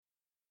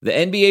The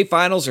NBA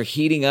Finals are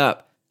heating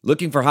up.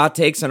 Looking for hot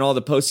takes on all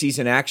the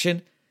postseason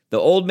action? The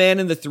Old Man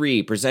and the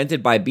Three,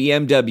 presented by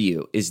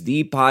BMW, is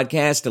the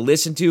podcast to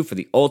listen to for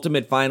the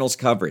ultimate finals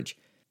coverage.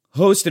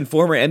 Host and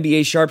former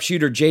NBA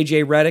sharpshooter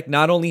JJ Redick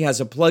not only has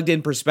a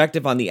plugged-in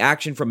perspective on the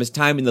action from his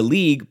time in the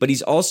league, but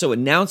he's also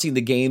announcing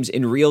the games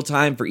in real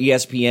time for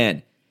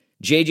ESPN.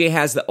 JJ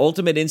has the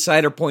ultimate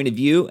insider point of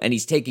view, and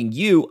he's taking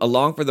you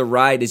along for the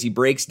ride as he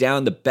breaks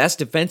down the best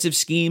defensive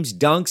schemes,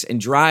 dunks, and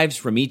drives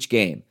from each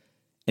game.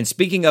 And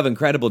speaking of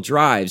incredible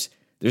drives,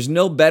 there's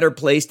no better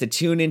place to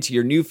tune into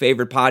your new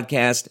favorite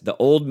podcast, The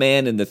Old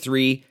Man and the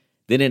Three,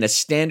 than in a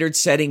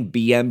standard-setting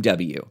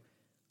BMW.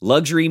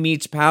 Luxury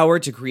meets power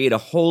to create a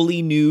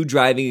wholly new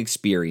driving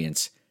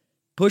experience.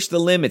 Push the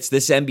limits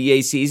this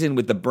NBA season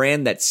with the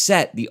brand that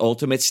set the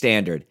ultimate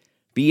standard,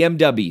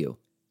 BMW,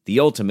 the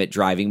ultimate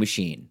driving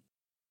machine.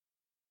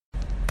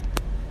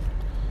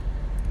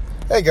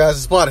 Hey guys,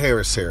 it's Vlad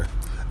Harris here.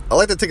 I'd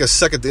like to take a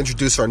second to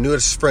introduce our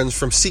newest friends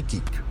from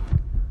SeatGeek.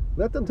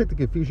 Let them take the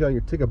confusion out of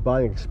your ticket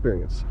buying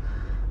experience.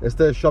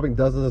 Instead of shopping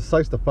dozens of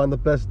sites to find the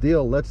best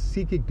deal, let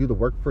SeatGeek do the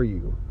work for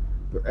you.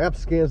 Their app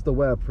scans the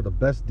web for the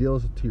best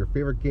deals to your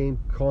favorite game,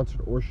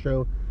 concert, or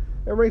show,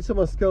 and rates them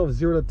on a scale of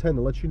 0 to 10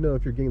 to let you know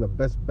if you're getting the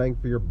best bang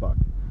for your buck.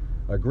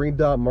 A green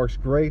dot marks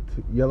great,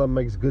 yellow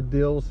makes good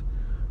deals,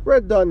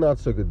 red dot not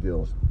so good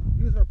deals.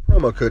 Use our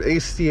promo code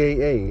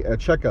ACAA at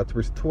checkout to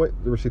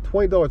receive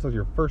 $20 off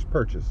your first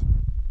purchase.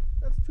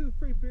 That's 2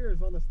 free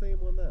beers on the same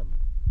on them.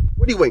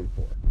 What are you waiting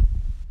for?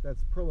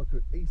 That's promo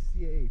code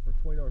ACAA for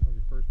 $20 off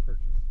your first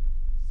purchase.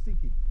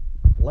 SeatGeek.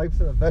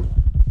 Life's an event.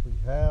 We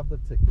have the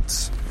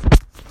tickets.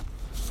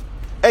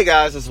 Hey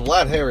guys, it's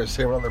Vlad Harris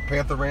here on the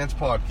Panther Rants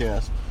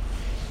podcast.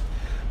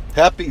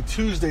 Happy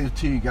Tuesday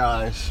to you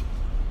guys.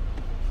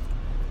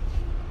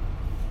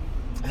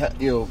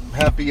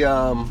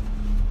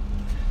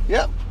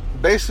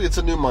 Basically it's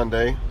a new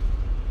Monday.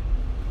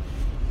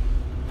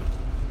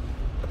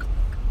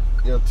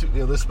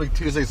 This week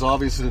Tuesday's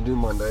obviously the new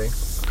Monday.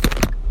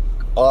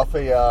 Off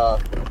a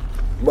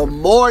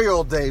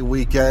Memorial Day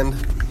weekend,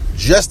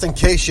 just in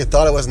case you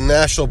thought it was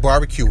National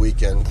Barbecue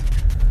Weekend.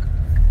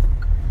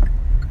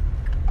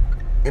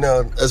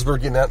 As we're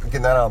getting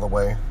that out of the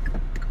way.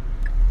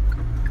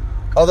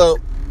 Although,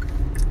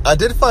 I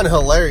did find it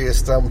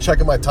hilarious that I'm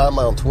checking my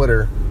timeline on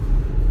Twitter,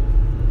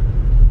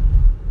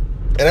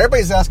 and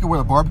everybody's asking where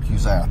the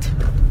barbecue's at.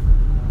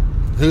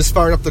 Who's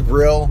firing up the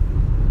grill?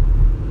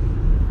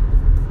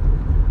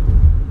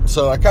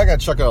 So I kind of got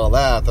to check on all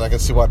that, and I can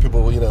see why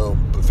people,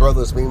 throw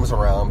those memes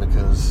around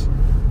because,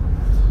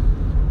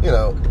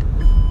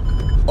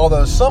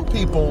 although some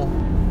people,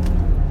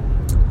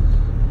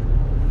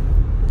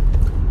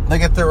 they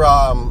get their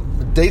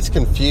dates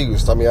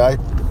confused. I mean, I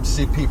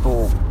see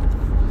people,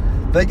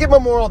 they get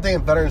Memorial Day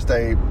and Veterans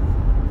Day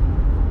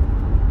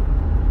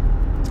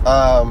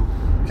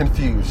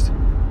confused.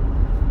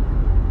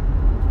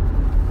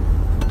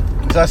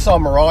 Because I saw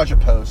Mirage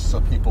posts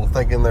of people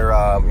thinking their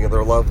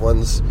loved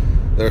ones,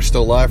 they're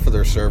still alive for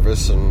their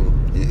service,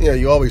 and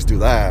you always do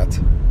that.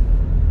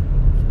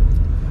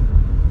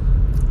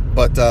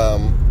 But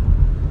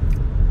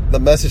the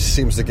message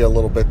seems to get a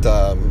little bit,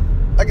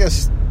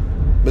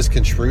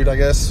 misconstrued, I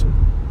guess.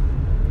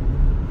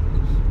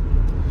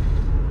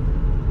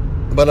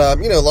 But a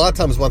lot of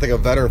times when I think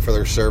of a veteran for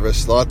their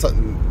service, a lot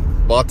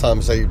of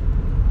times they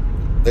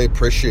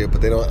appreciate it,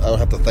 but I don't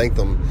have to thank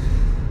them.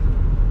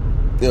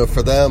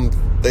 For them,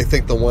 they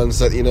think the ones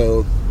that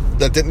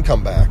that didn't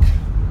come back.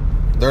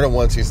 They're the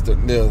ones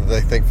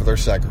they thank for their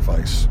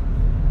sacrifice.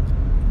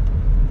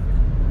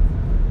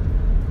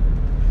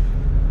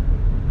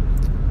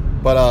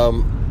 But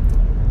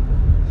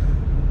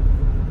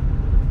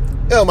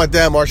my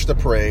dad marched the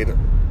parade.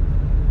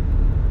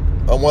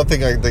 One thing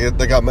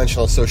that got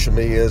mentioned on social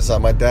media is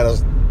my dad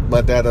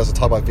doesn't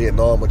talk about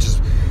Vietnam, which is,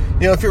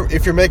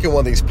 if you're making one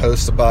of these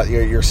posts about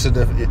your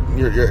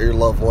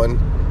loved one,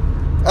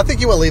 I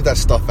think you want to leave that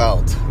stuff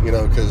out,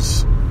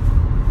 because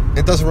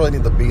it doesn't really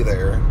need to be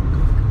there.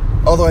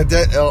 Although I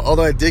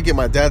did get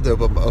my dad to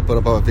open up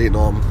about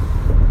Vietnam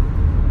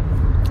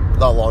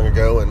not long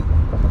ago, and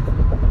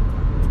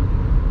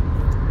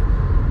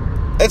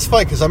it's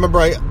funny because I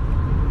remember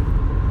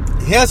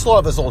he has a lot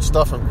of his old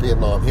stuff from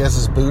Vietnam. He has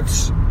his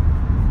boots.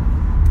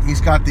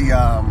 He's got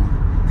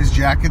his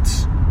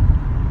jackets,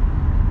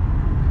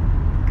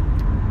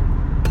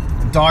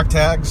 dog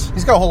tags.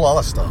 He's got a whole lot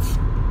of stuff.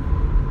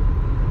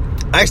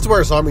 I used to wear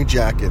his army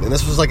jacket, and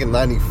this was like in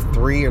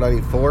 93 or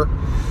 94.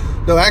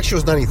 No, actually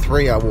it was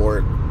 93 I wore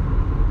it.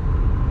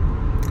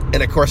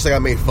 And of course I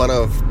got made fun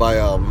of by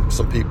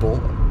some people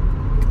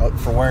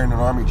for wearing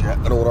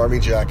an old army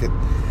jacket.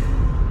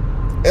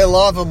 And a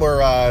lot of them were,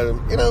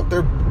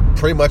 they're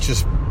pretty much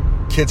just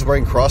kids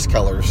wearing cross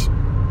colors.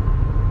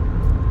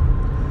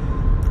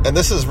 And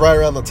this is right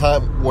around the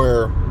time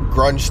where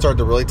grunge started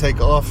to really take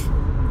off.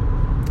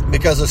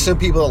 Because there's some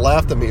people that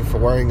laughed at me for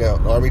wearing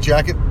an army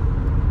jacket,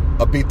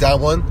 a beat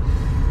down one.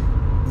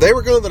 They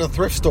were going to the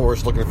thrift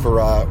stores looking for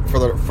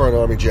an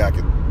army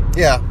jacket.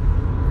 Yeah.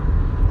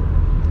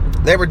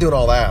 They were doing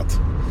all that.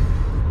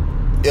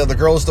 the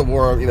girls that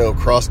wore,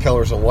 cross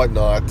colors and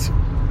whatnot.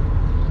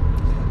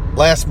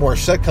 Last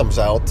Morissette comes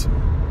out.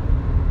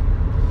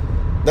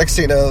 Next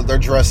thing you know, they're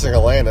dressing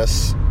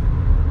Alanis.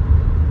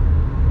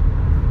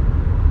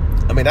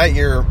 I mean, that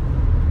year,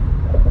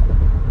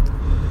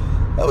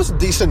 that was a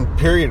decent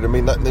period. I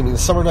mean,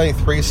 summer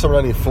 93,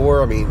 summer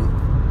 94,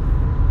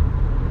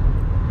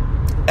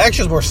 actually it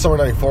was more summer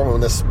 94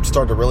 when this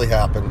started to really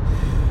happen.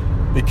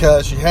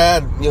 Because you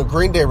had,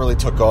 Green Day really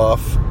took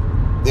off.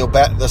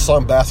 The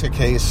song Basket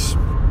Case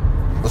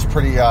was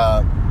pretty,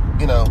 there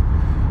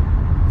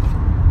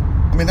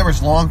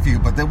was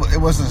Longview, but it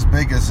wasn't as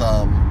big as,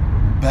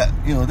 it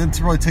didn't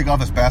really take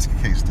off as Basket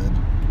Case did.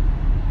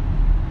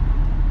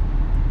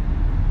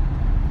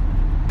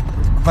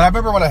 But I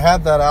remember when I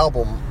had that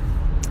album,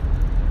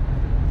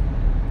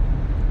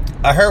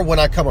 I heard When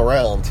I Come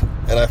Around,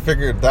 and I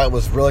figured that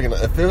was really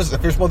gonna, if there's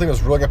one thing that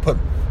was really gonna put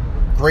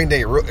Green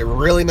Day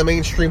really in the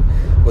mainstream,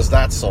 was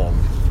that song.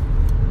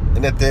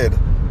 And it did.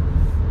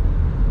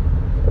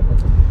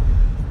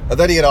 And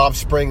then you had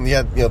Offspring, they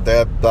had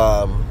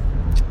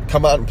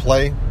Come Out and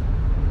Play.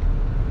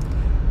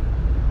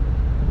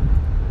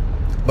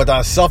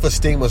 But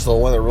Self-Esteem was the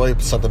one that really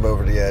sent them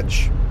over the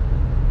edge.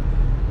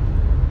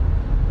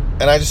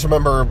 And I just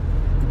remember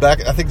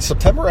back, I think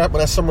September, when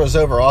that summer was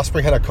over,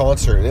 Offspring had a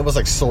concert, and it was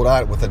sold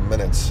out within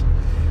minutes.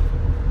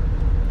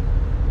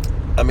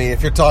 I mean,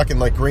 if you're talking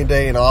like Green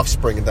Day and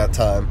Offspring at that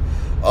time,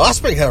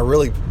 Offspring had a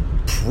really,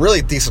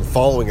 really decent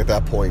following at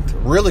that point.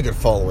 Really good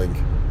following.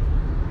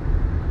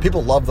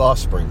 People loved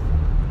Offspring.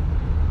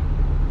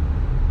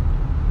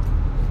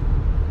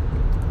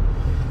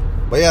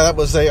 But yeah, that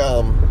was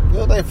a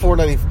 94,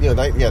 93,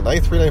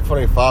 94,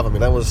 95. I mean,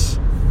 that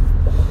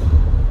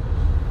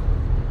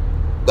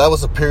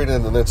was a period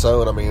in its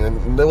own. I mean,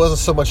 and there wasn't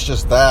so much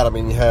just that. I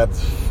mean, you had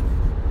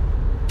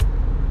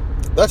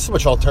not so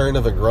much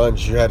alternative and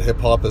grunge. You had hip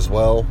hop as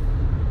well.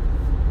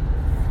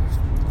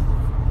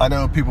 I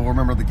know people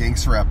remember the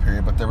gangster rap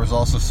period, but there was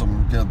also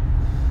some,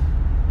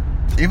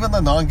 even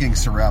the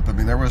non-gangster rap. I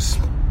mean, there was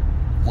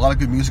a lot of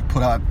good music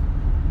put out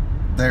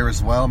there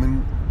as well. I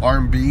mean,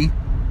 R&B.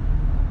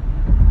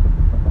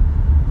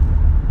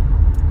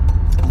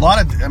 A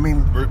lot of,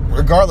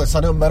 regardless,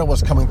 I know metal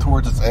was coming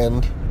towards its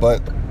end, but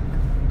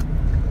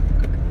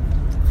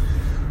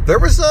there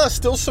was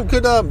still some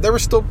good,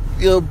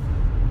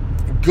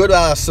 good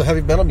some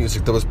heavy metal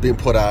music that was being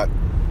put out.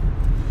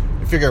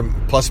 You figure,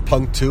 plus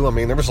punk too. I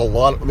mean, there was a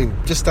lot,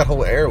 just that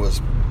whole era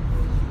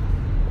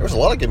there was a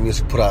lot of good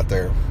music put out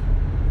there.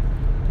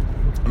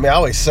 I mean, I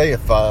always say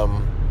if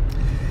you're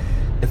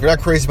not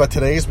crazy about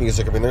today's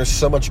music, I mean, there's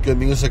so much good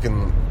music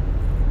in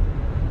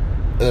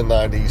the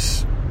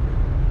 90s.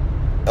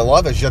 A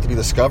lot of it's yet to be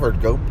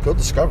discovered. Go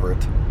discover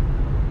it.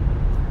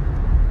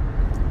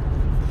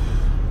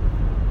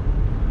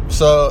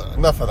 So,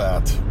 enough of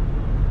that.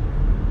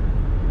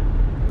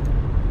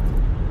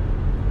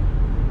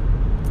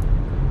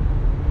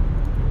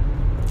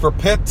 For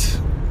Pitt,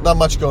 not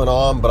much going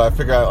on, but I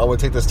figure I would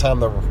take this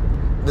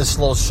this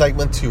little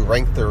segment to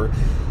rank their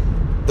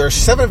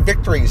 7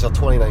 victories of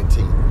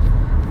 2019.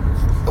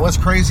 And what's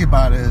crazy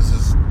about it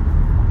is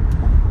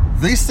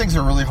these things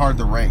are really hard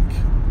to rank.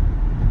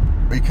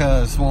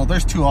 Because,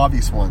 there's 2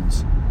 obvious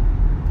ones.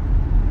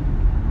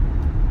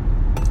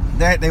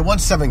 They won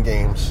 7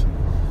 games.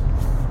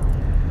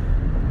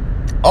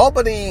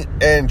 Albany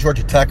and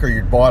Georgia Tech are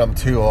your bottom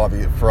 2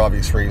 for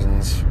obvious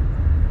reasons.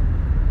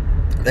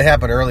 They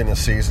happened early in the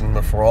season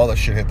before all this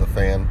shit hit the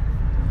fan.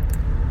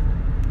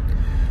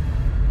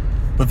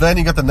 But then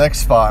you got the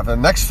next 5.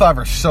 And the next 5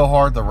 are so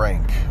hard to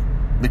rank.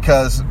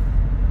 Because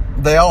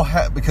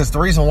the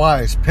reason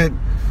why is Pitt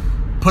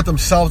put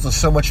themselves in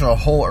so much of a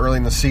hole early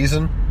in the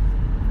season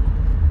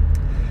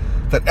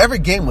that every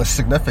game was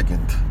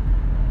significant.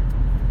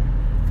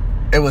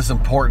 It was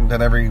important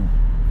in every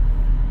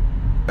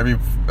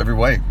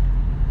way.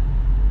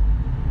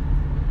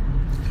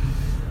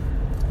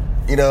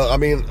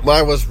 When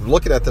I was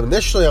looking at them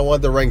initially, I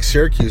wanted to rank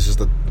Syracuse as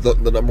the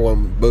number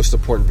 1 most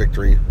important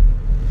victory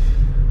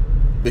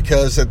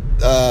because it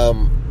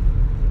turned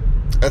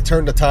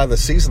the tide of the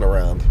season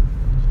around.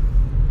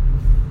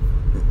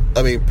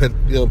 I mean,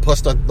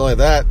 plus not only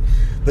that,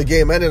 the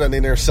game ended on the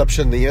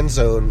interception in the end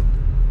zone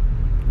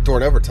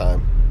during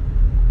overtime.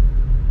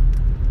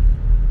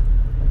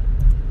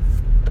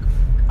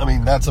 I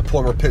mean, that's a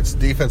point where Pitt's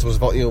defense was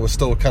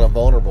still kind of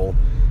vulnerable.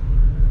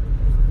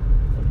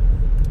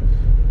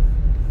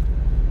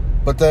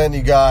 But then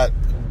you got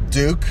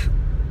Duke.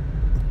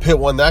 Pitt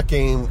won that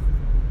game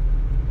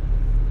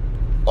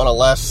on a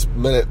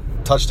last-minute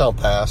touchdown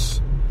pass.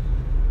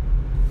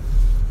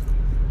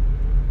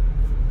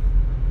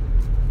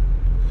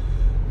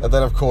 And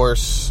then, of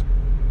course,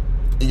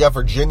 you got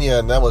Virginia,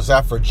 and that was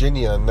at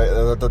Virginia. And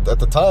at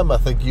the time, I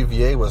think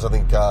UVA was,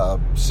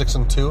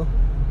 6-2.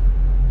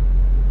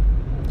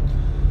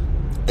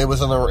 It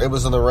was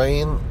in the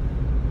rain.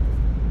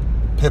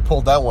 Pitt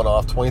pulled that one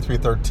off,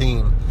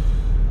 23-13.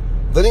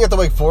 Then you got the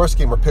Wake Forest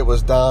game where Pitt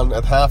was down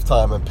at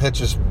halftime, and Pitt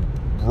just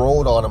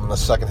rolled on them in the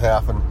second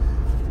half. And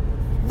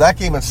that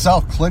game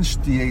itself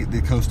clinched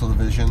the Coastal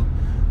Division.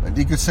 And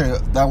you could say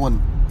that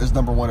one is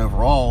number 1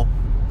 overall.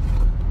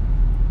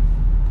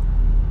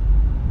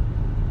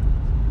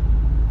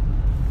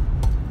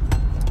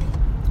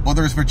 Well,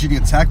 there's Virginia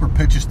Tech, where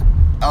Pitt just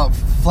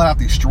flat out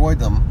destroyed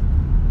them.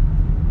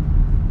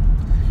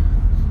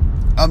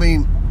 I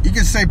mean, you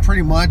could say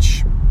pretty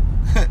much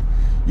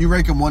you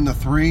rank them 1 to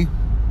 3,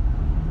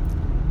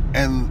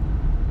 and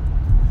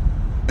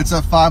it's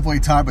a 5-way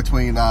tie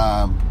between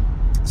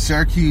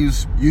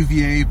Syracuse,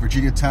 UVA,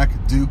 Virginia Tech,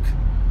 Duke,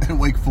 and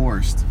Wake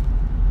Forest.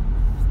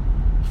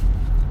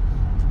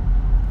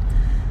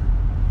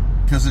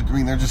 Because I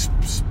mean, they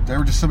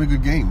were just so many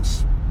good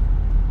games,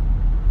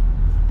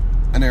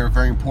 and they were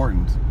very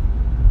important.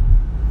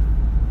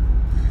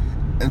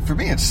 And for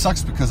me, it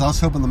sucks because I was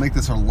hoping to make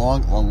this a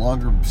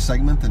longer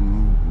segment,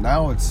 and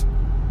now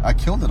I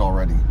killed it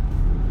already.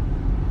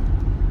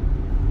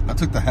 I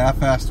took the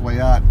half-assed way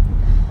out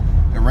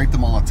and ranked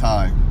them all a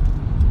tie.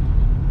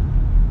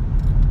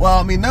 Well,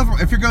 I mean,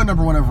 if you're going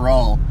number 1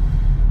 overall,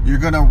 you're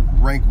going to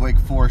rank Wake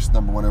Forest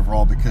number 1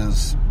 overall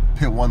because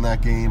Pitt won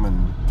that game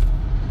and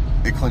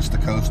it clinched the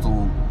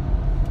Coastal.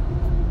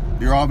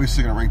 You're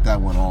obviously going to rank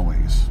that one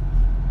always.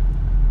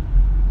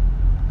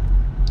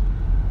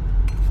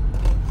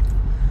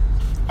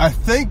 I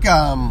think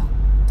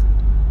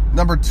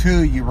number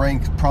 2 you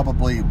rank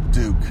probably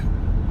Duke.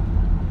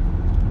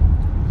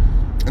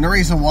 And the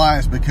reason why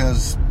is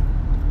because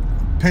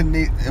Pitt,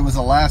 it was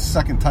a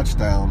last-second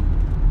touchdown,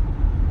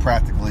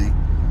 practically.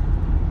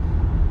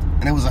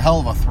 And it was a hell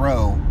of a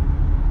throw.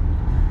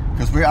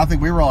 Because I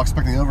think we were all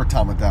expecting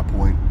overtime at that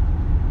point.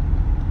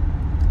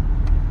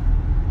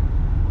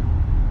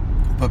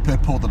 But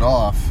Pitt pulled it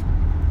off.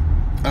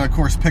 And of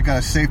course, Pitt got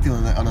a safety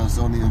on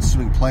the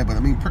ensuing play. But I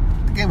mean,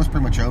 the game was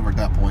pretty much over at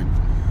that point.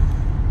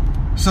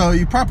 So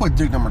you probably put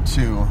Duke number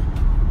 2.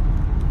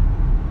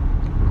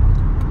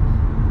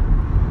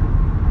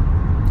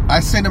 I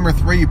say number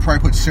 3, you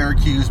probably put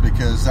Syracuse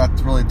because that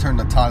really turned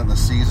the tide of the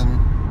season.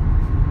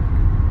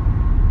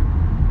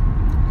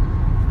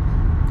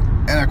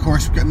 And of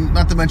course,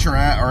 not to mention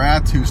our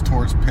attitudes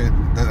towards Pitt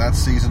that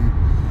season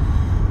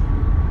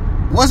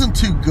wasn't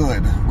too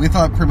good. We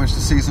thought pretty much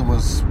the season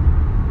was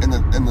in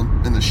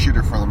the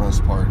shitter for the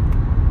most part.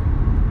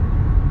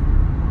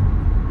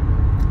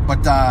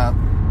 But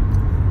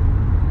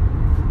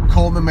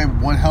Coleman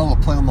made one hell of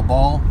a play on the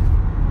ball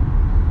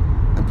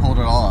and pulled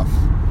it off.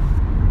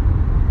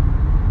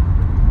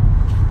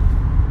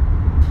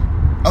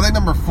 I think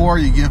number 4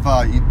 you give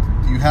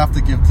you have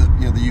to give to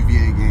the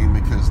UVA game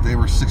because they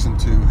were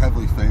 6-2,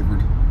 heavily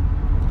favored.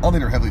 I don't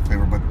think they're heavily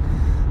favored, but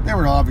they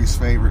were an obvious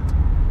favorite.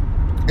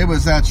 It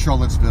was at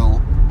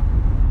Charlottesville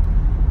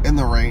in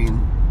the rain,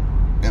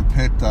 and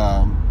Pitt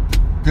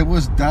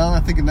was down,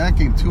 I think, in that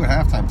game too at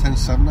halftime,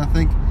 10-7, I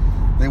think.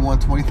 They won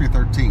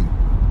 23-13.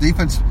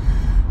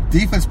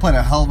 Defense played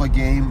a hell of a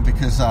game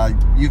because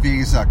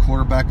UVA's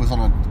quarterback was on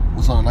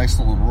a nice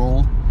little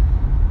roll,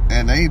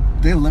 and they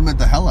limited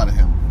the hell out of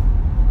him.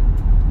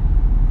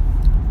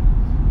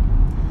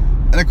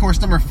 And of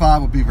course, number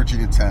 5 would be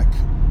Virginia Tech.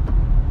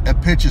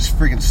 And Pitt just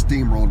freaking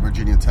steamrolled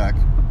Virginia Tech.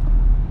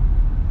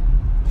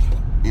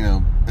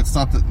 It's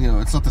not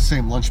the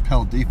same lunch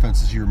pail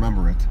defense as you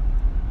remember it.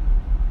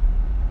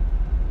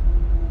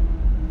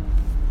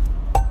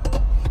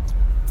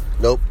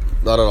 Nope,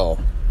 not at all.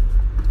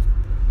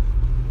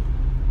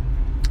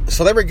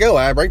 So there we go.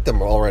 I ranked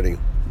them already.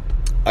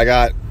 I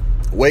got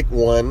Wake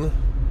 1,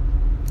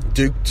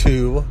 Duke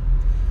 2,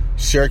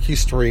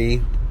 Syracuse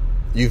 3,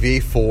 UVA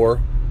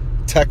 4,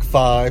 Tech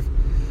 5,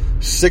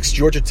 6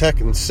 Georgia Tech,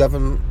 and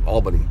 7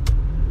 Albany.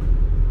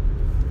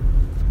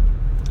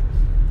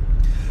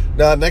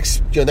 Now,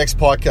 next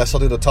podcast, I'll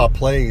do the top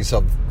plays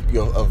of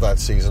that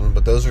season.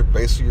 But those are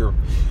basically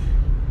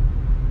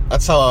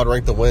that's how I'd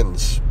rank the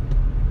wins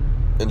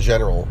in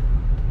general.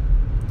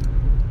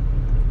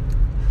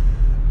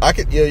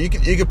 You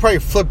could probably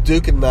flip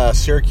Duke and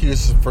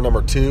Syracuse for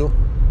number 2,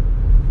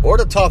 or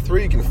the top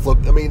 3 you can flip.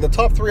 I mean, the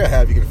top 3 I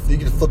have you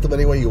can flip them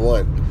any way you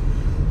want.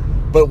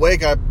 But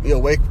Wake,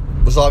 Wake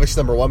was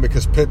obviously number 1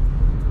 because Pitt,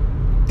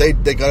 they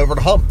got over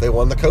the hump. They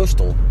won the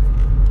Coastal.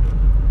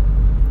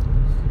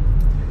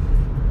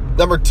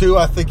 Number 2,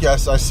 I think,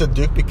 yes, I said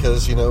Duke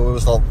because it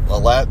was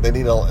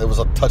it was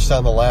a touchdown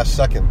in the last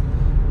second.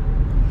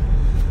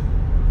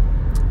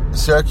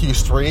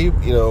 Syracuse 3,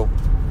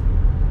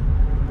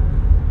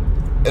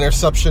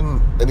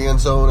 interception in the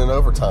end zone in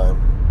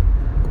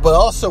overtime. But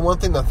also one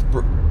thing to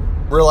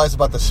realize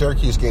about the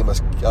Syracuse game is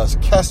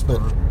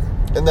Kessman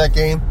in that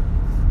game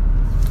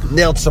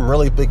nailed some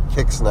really big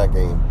kicks in that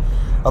game.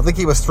 I think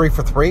he was 3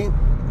 for 3.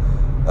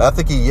 I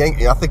think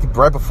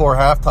right before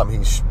halftime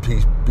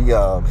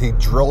he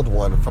drilled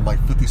one from like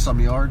 50-some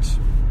yards.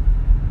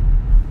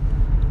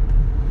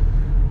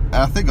 And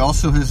I think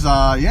also his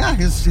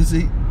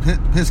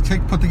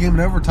kick put the game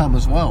in overtime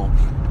as well.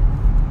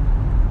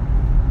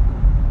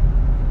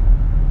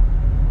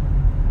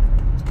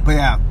 But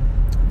yeah,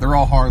 they're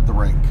all hard to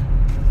rank.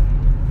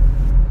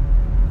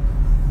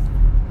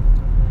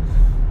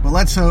 But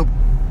let's hope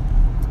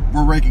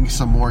we're ranking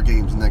some more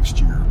games next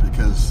year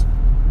because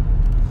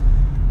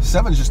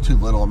 7 is just too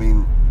little. I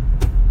mean,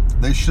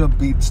 they should have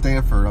beat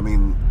Stanford. I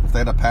mean, if they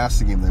had a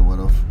passing game, they would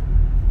have.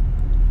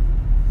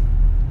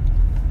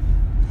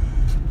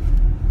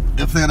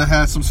 If they had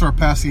had some sort of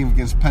passing game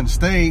against Penn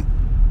State,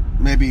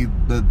 maybe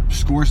the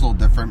score's a little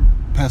different.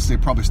 Penn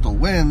State probably still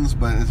wins,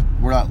 but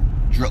we're not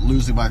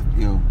losing by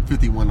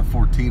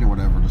 51-14 or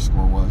whatever the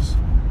score was.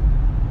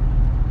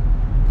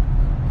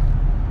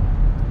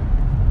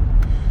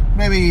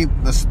 Maybe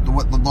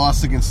the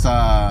loss against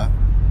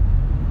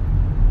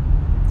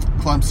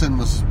Clemson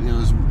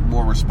was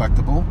more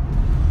respectable,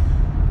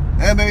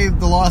 and maybe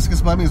the loss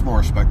against Miami is more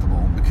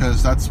respectable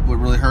because that's what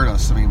really hurt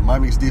us. I mean,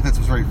 Miami's defense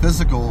was very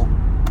physical,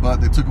 but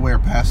they took away our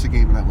passing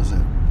game, and that was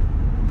it.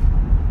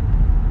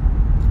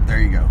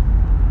 There you go.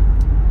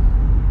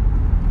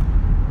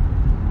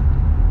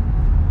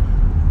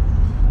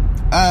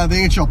 The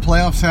NHL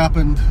playoffs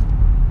happened.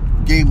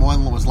 Game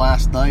 1 was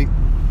last night,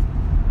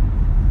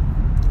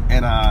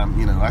 and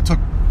I took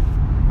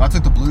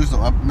the Blues.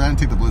 I didn't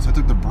take the Blues. I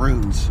took the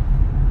Bruins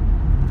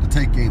to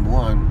take Game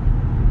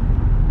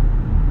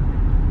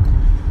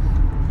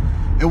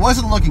 1. It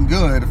wasn't looking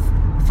good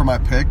for my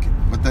pick,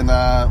 but then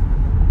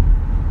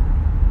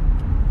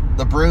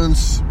the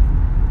Bruins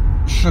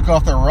shook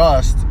off their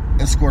rust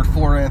and scored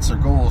 4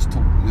 unanswered goals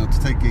to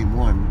take Game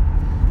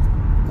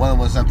 1. One of them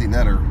was empty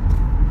netter.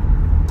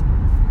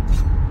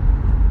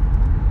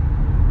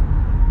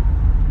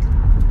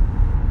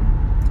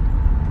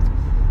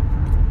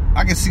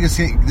 I can see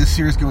this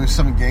series going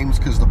 7 games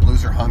because the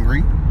Blues are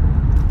hungry.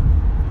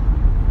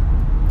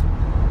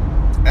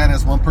 And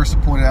as one person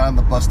pointed out on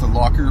the Busted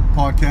Locker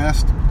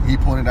podcast, he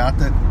pointed out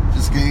that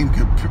this game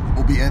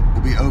will be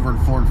over in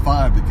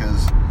 4-5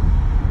 because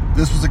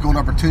this was a golden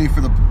opportunity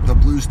for the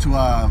Blues to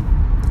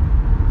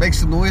make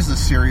some noise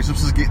this series.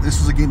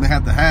 This was a game they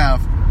had to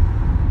have,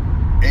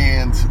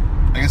 and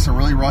I guess a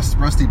really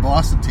rusty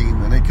Boston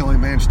team, and they can only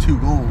manage 2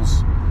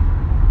 goals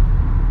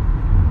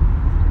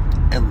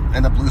and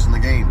end up losing the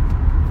game.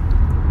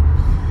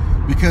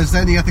 Because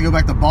then you have to go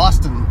back to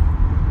Boston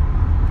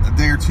a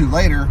day or 2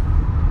 later,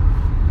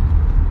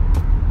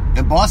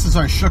 and Boston's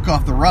already shook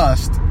off the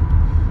rust.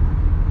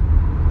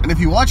 And if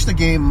you watch the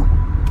game,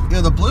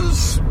 the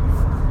Blues,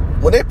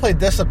 when they play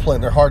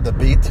discipline, they're hard to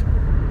beat.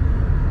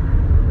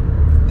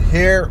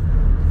 Here,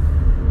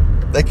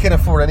 they can't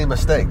afford any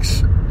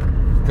mistakes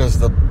because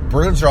the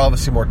Bruins are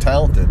obviously more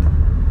talented.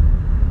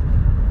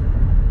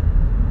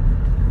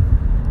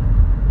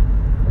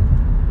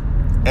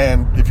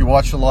 And if you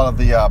watch a lot of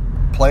the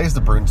plays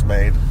the Bruins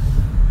made,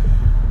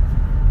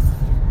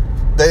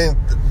 there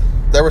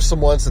were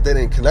some ones that they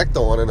didn't connect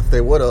on, and if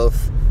they would have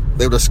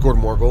scored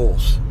more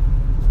goals.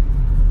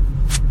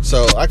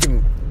 So I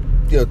can,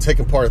 take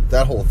apart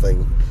that whole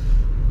thing.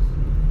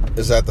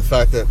 Is that the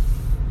fact that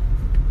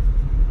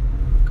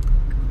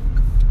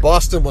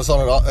Boston was on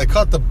an off, they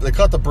caught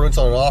the Bruins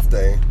on an off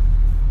day,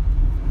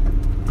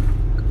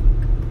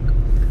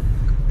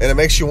 and it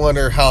makes you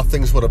wonder how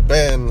things would have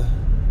been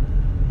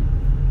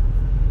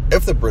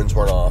if the Bruins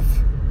weren't off.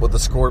 Would the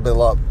score have been a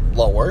lot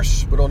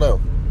worse? We don't know.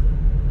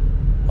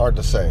 Hard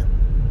to say.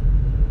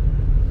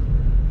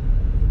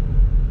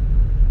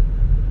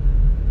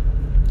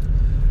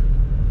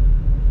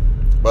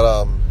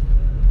 But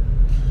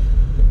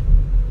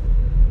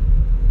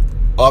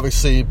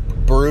obviously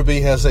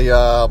Berube has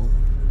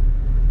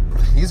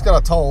he's got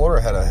a tall order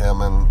ahead of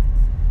him, and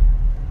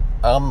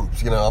I'm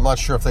not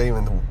sure if they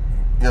even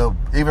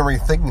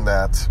rethinking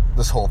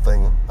this whole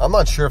thing. I'm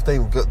not sure if they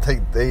even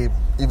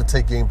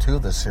take Game 2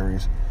 of this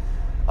series.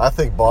 I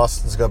think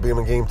Boston's going to beat them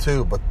in Game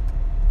 2, but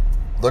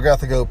they're going to have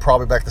to go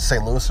probably back to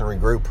St. Louis and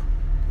regroup.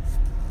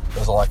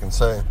 That's all I can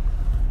say.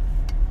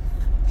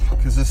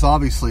 Because this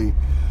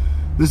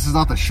is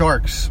not the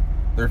Sharks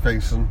they're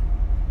facing.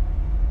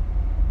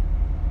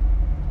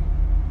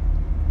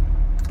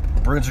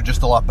 The Bruins are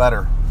just a lot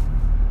better.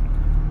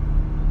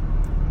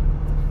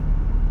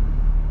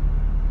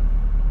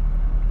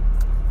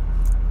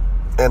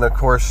 And of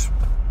course,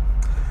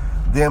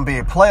 the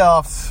NBA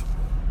playoffs,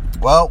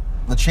 well,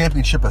 the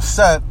championship is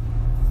set.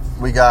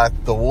 We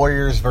got the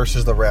Warriors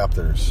versus the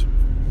Raptors.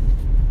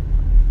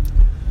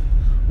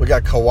 We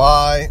got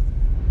Kawhi,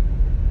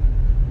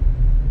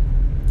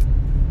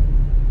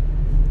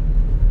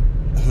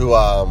 who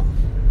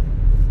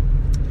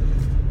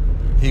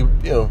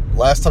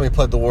last time he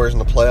played the Warriors in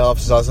the playoffs,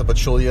 Zaza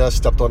Pachulia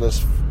stepped on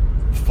his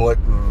foot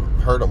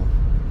and hurt him,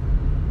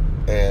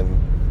 and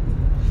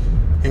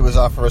he was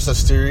out for the rest of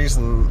the series,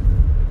 and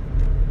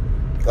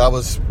that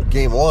was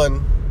Game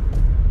 1,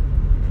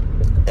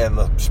 and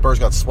the Spurs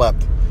got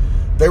swept.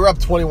 They were up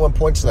 21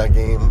 points in that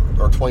game,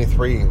 or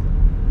 23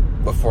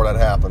 before that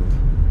happened.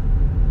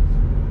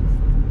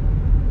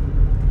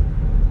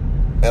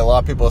 And a lot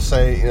of people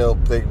say,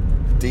 they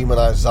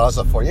demonize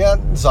Zaza for it. Yeah,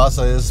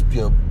 Zaza is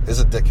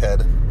a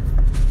dickhead.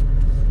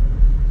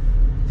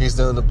 He's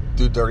known to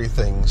do dirty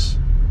things.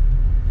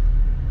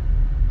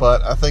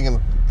 But I think in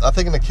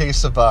the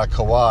case of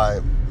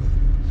Kawhi,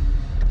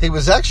 he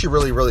was actually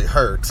really, really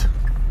hurt.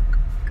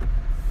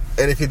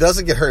 And if he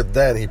doesn't get hurt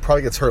then, he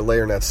probably gets hurt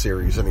later in that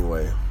series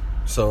anyway.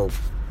 So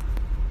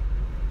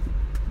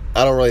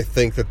I don't really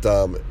think that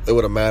it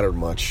would have mattered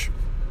much.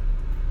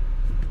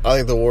 I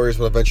think the Warriors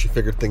would eventually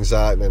figure things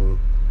out and then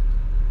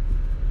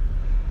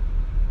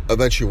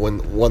eventually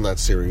won that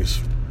series.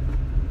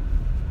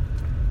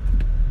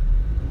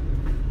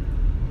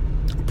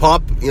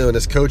 Pop, in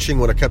his coaching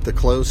would have kept it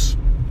close.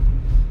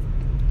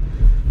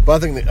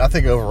 But I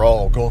think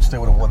overall, Golden State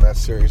would have won that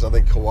series. I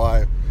think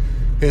Kawhi,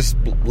 his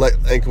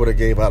ankle would have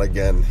gave out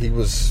again. He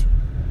was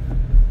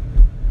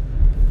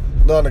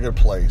not in a good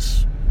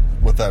place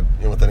with that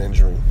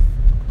injury.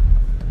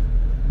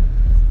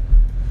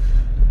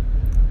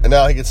 And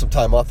now he gets some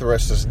time off the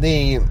rest of his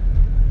knee.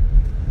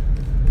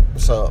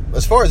 So,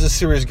 as far as this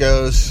series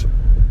goes,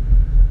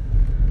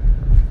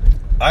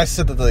 I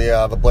said that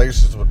the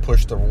Blazers would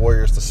push the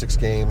Warriors to 6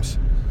 games.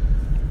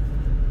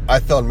 I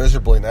fell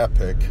miserably in that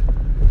pick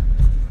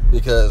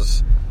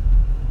because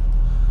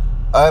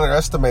I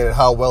underestimated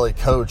how well he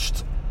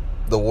coached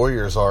the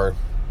Warriors are.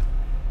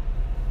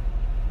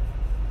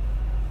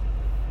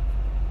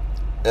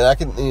 And I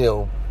think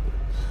the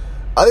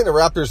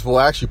Raptors will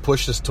actually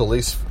push this to at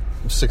least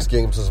 6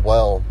 games as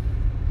well.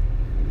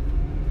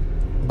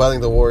 But I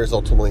think the Warriors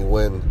ultimately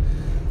win.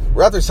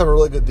 Raptors have a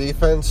really good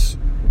defense,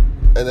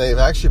 and they've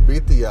actually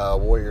beat the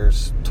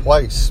Warriors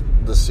twice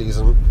this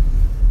season.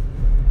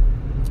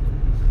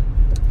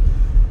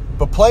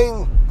 But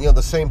playing,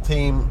 the same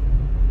team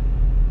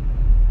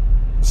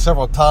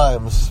several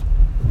times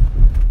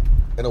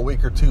in a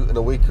week or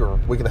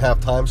week and a half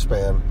time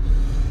span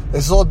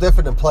is a little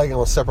different than playing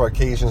on separate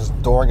occasions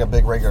during a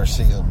big regular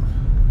season.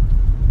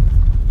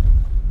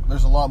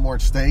 There's a lot more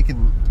at stake,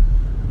 and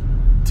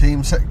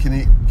teams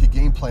can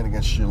game plan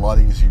against you a lot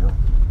easier.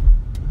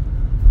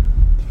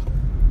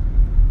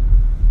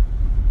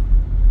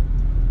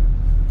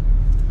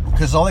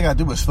 Because all they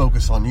gotta do is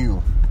focus on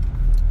you.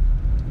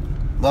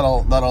 Not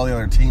all the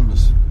other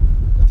teams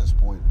at this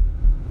point.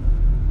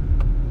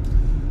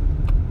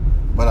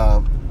 But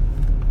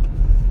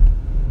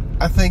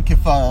I think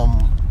if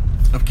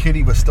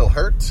Kitty was still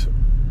hurt,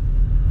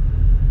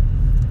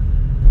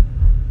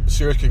 the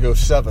series could go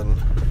 7.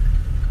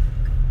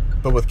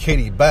 But with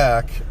Katie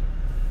back,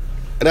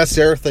 and that's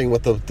the other thing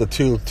with the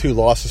two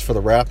losses for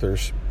the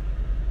Raptors,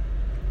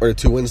 or the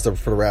 2 wins for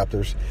the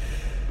Raptors.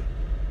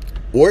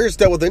 Warriors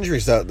dealt with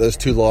injuries those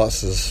 2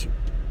 losses.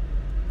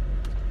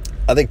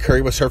 I think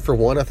Curry was hurt for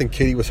one. I think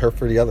Katie was hurt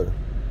for the other.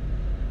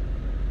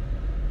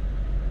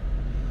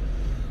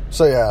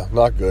 So yeah,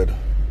 not good.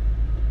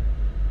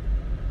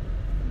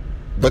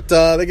 But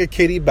they get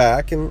Katie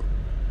back, and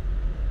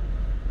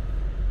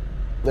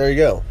there you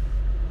go.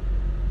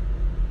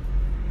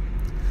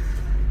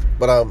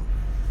 But I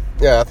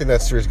think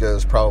that series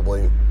goes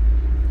probably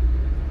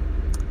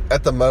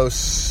at the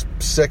most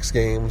 6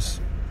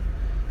 games.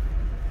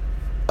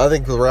 I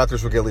think the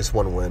Raptors will get at least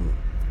 1 win.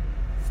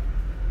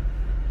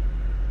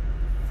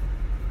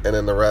 And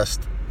then the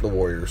rest, the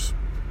Warriors.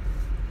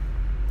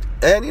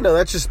 And,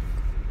 that's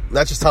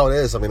just how it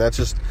is. I mean,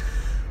 it's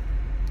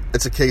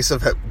a case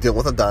of dealing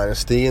with a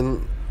dynasty,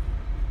 and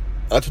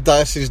that's what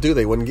dynasties do.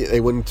 They win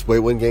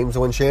games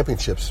and win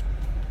championships.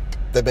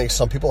 They make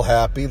some people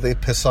happy. They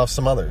piss off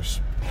some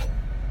others.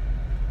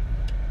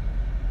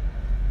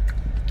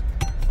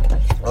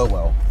 Oh,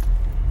 well.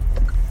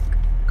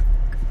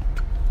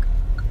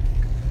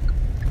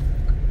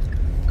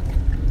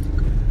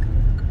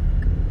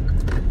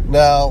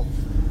 Now,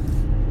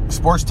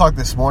 sports talk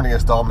this morning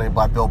is dominated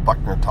by Bill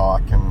Buckner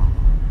talk, and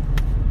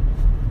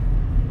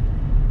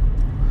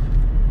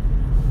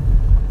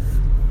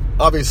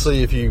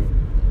obviously if you've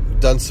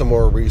done some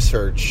more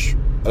research,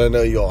 and I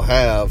know you all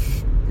have,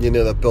 you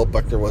know that Bill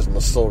Buckner wasn't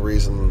the sole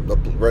reason the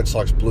Red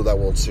Sox blew that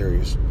World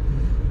Series.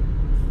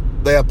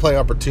 They had plenty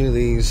of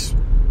opportunities.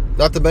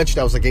 Not to mention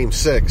that was a Game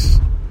 6.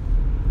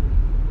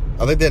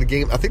 I think they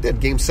had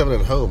Game 7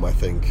 at home, I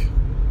think.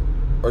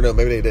 Or no,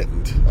 maybe they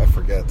didn't. I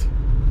forget.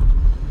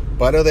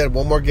 But I know they had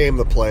one more game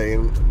to play,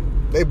 and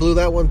they blew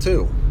that one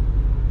too.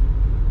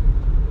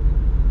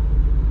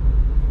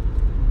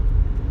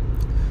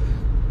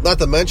 Not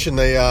to mention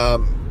they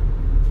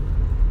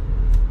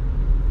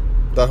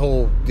that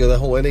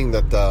whole inning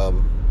that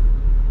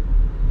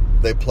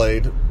they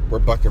played where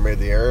Buckner made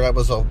the error. I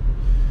think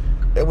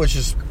it was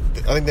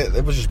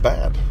just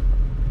bad.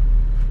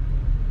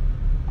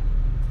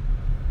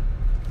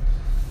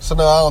 So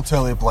no, I don't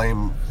totally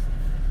blame.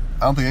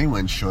 I don't think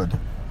anyone should.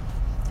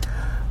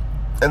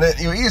 And then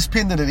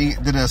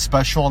ESPN did a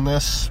special on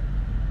this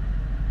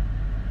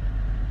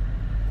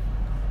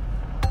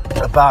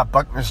about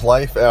Buckner's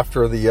life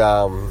after the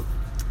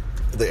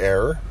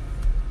error.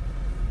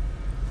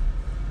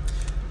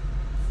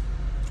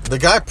 The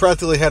guy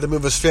practically had to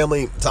move his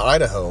family to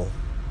Idaho,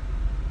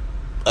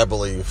 I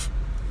believe.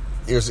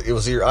 It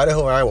was either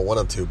Idaho or Iowa, one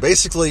of the two.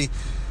 Basically,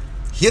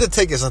 he had to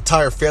take his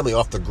entire family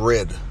off the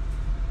grid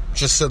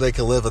just so they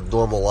can live a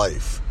normal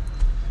life,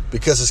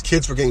 because his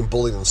kids were getting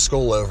bullied in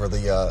school over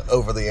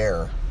the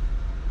air.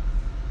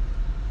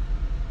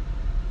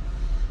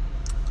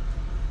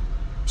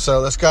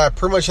 So this guy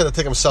pretty much had to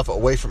take himself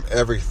away from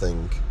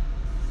everything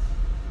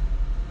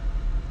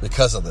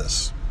because of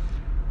this.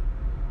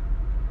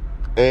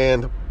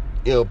 And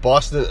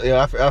Boston,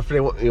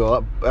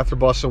 after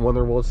Boston won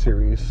their World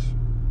Series,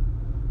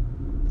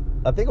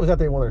 I think it was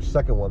after they won their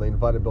second one, they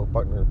invited Bill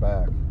Buckner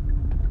back.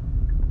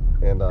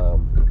 And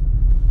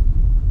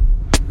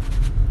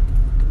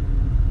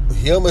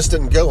he almost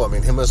didn't go. I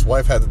mean, him and his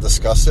wife had to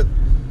discuss it.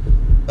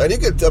 And you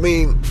could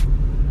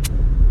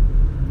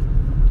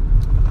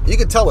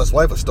tell his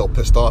wife was still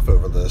pissed off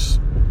over this.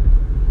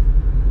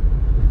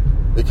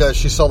 Because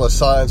she saw the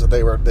signs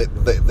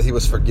that he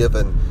was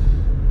forgiven.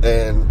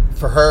 And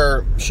for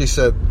her, she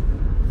said,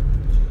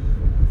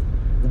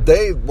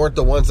 they weren't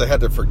the ones that had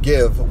to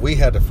forgive. We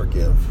had to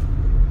forgive.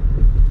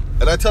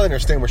 And I totally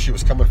understand where she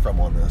was coming from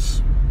on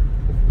this.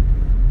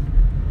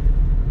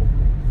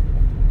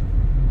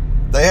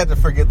 They had to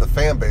forgive the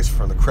fan base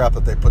for the crap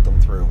that they put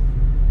them through.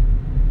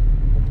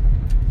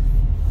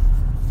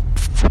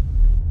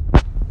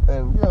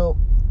 And, now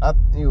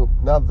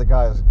that the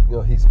guy is,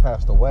 he's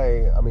passed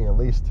away, I mean, at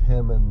least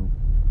him and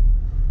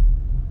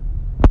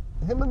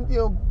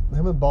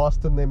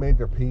Boston, they made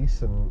their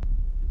peace, and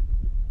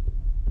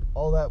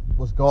all that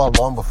was gone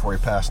long before he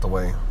passed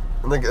away.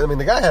 And the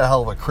guy had a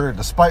hell of a career.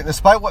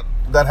 Despite what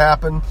that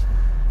happened,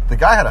 the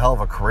guy had a hell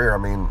of a career. I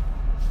mean,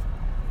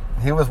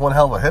 he was one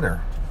hell of a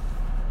hitter.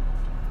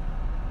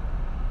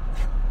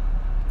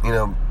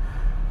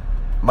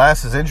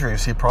 Minus his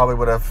injuries, he probably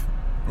would have,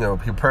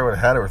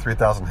 had over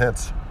 3,000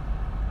 hits.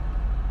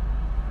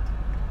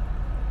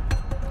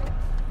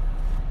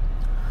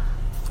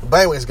 But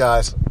anyways,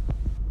 guys,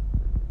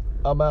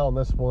 I'm out on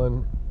this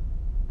one.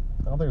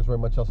 I don't think there's very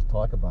much else to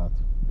talk about.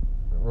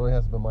 There really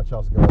hasn't been much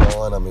else going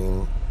on. I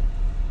mean,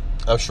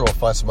 I'm sure we'll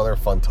find some other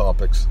fun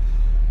topics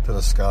to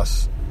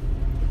discuss.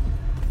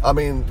 I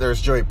mean,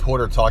 there's Joey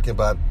Porter talking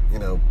about,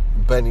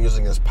 Ben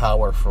using his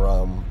power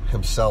for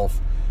himself.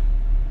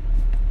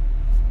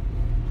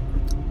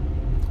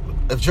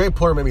 If Joey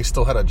Porter maybe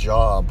still had a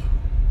job,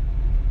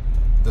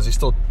 does he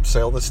still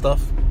say all this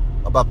stuff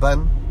about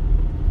Ben?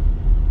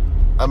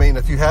 I mean,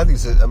 if you had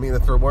these,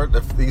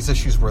 if these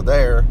issues were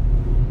there,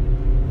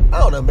 I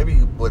don't know, maybe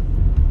you would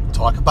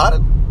talk about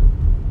it.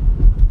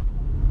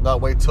 Not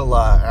wait till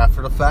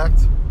after the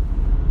fact.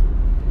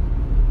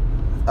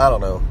 I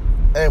don't know.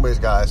 Anyways,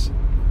 guys,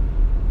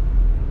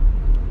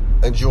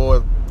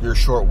 enjoy your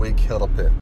short week. Hail to Pitt.